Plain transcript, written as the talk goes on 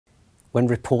When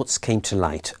reports came to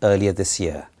light earlier this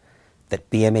year that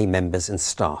BMA members and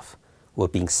staff were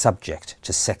being subject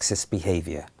to sexist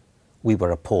behaviour, we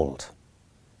were appalled.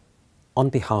 On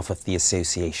behalf of the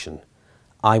association,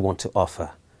 I want to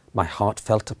offer my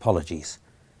heartfelt apologies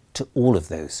to all of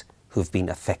those who have been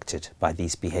affected by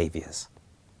these behaviours.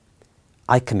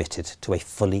 I committed to a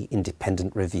fully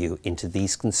independent review into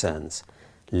these concerns,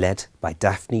 led by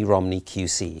Daphne Romney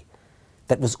QC,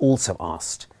 that was also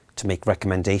asked to make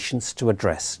recommendations to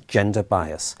address gender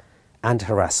bias and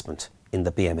harassment in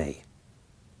the BMA.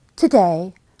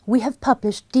 Today, we have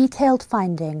published detailed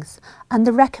findings and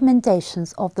the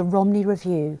recommendations of the Romney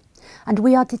Review, and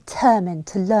we are determined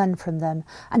to learn from them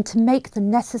and to make the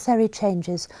necessary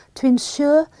changes to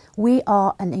ensure we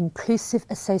are an inclusive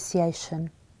association.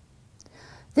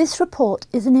 This report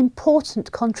is an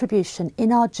important contribution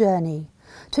in our journey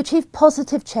to achieve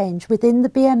positive change within the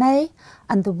BMA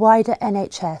and the wider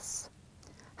NHS.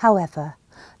 However,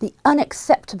 the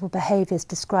unacceptable behaviours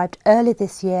described earlier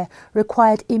this year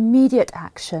required immediate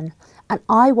action, and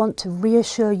I want to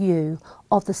reassure you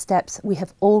of the steps we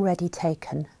have already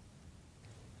taken.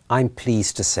 I'm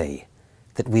pleased to say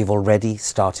that we've already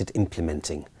started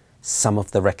implementing some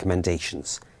of the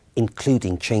recommendations,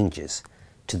 including changes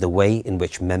to the way in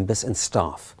which members and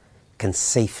staff can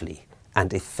safely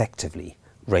and effectively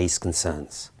raise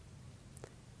concerns.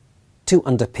 To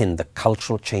underpin the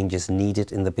cultural changes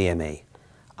needed in the BMA,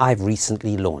 I've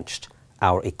recently launched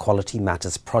our Equality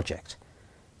Matters project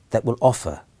that will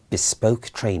offer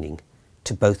bespoke training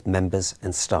to both members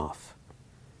and staff.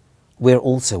 We're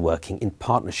also working in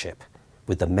partnership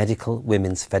with the Medical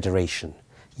Women's Federation,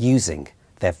 using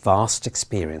their vast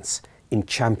experience in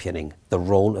championing the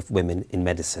role of women in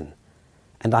medicine.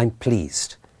 And I'm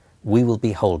pleased we will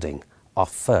be holding our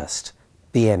first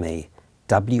BMA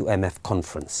WMF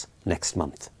conference next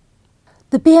month.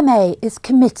 The BMA is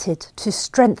committed to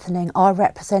strengthening our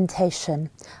representation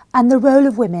and the role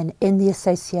of women in the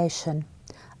association,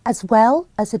 as well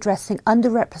as addressing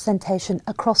underrepresentation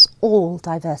across all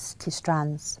diversity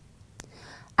strands.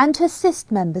 And to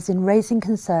assist members in raising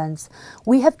concerns,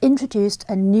 we have introduced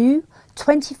a new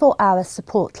 24-hour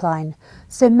support line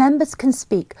so members can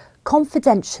speak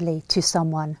confidentially to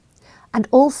someone, and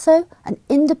also an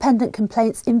independent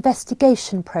complaints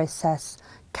investigation process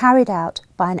carried out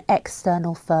by an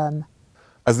external firm.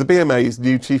 As the BMA's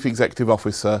new Chief Executive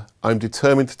Officer, I'm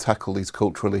determined to tackle these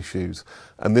cultural issues,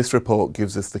 and this report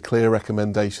gives us the clear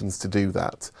recommendations to do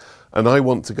that. And I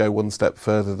want to go one step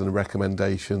further than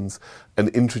recommendations and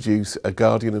introduce a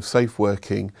guardian of safe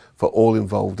working for all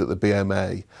involved at the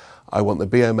BMA. I want the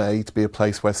BMA to be a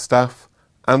place where staff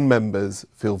and members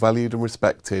feel valued and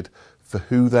respected for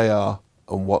who they are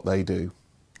and what they do.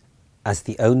 As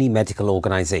the only medical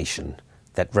organisation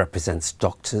that represents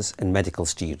doctors and medical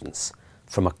students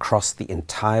from across the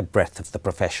entire breadth of the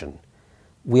profession,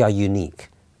 we are unique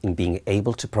in being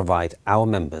able to provide our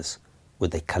members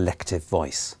with a collective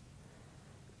voice.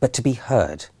 But to be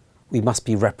heard, we must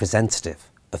be representative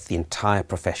of the entire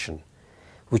profession,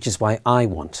 which is why I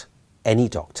want any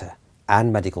doctor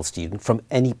and medical student from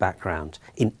any background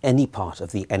in any part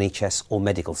of the NHS or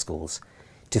medical schools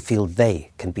to feel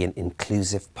they can be an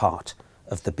inclusive part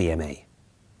of the BMA.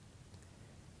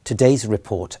 Today's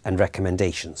report and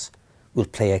recommendations will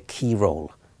play a key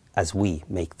role as we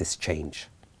make this change.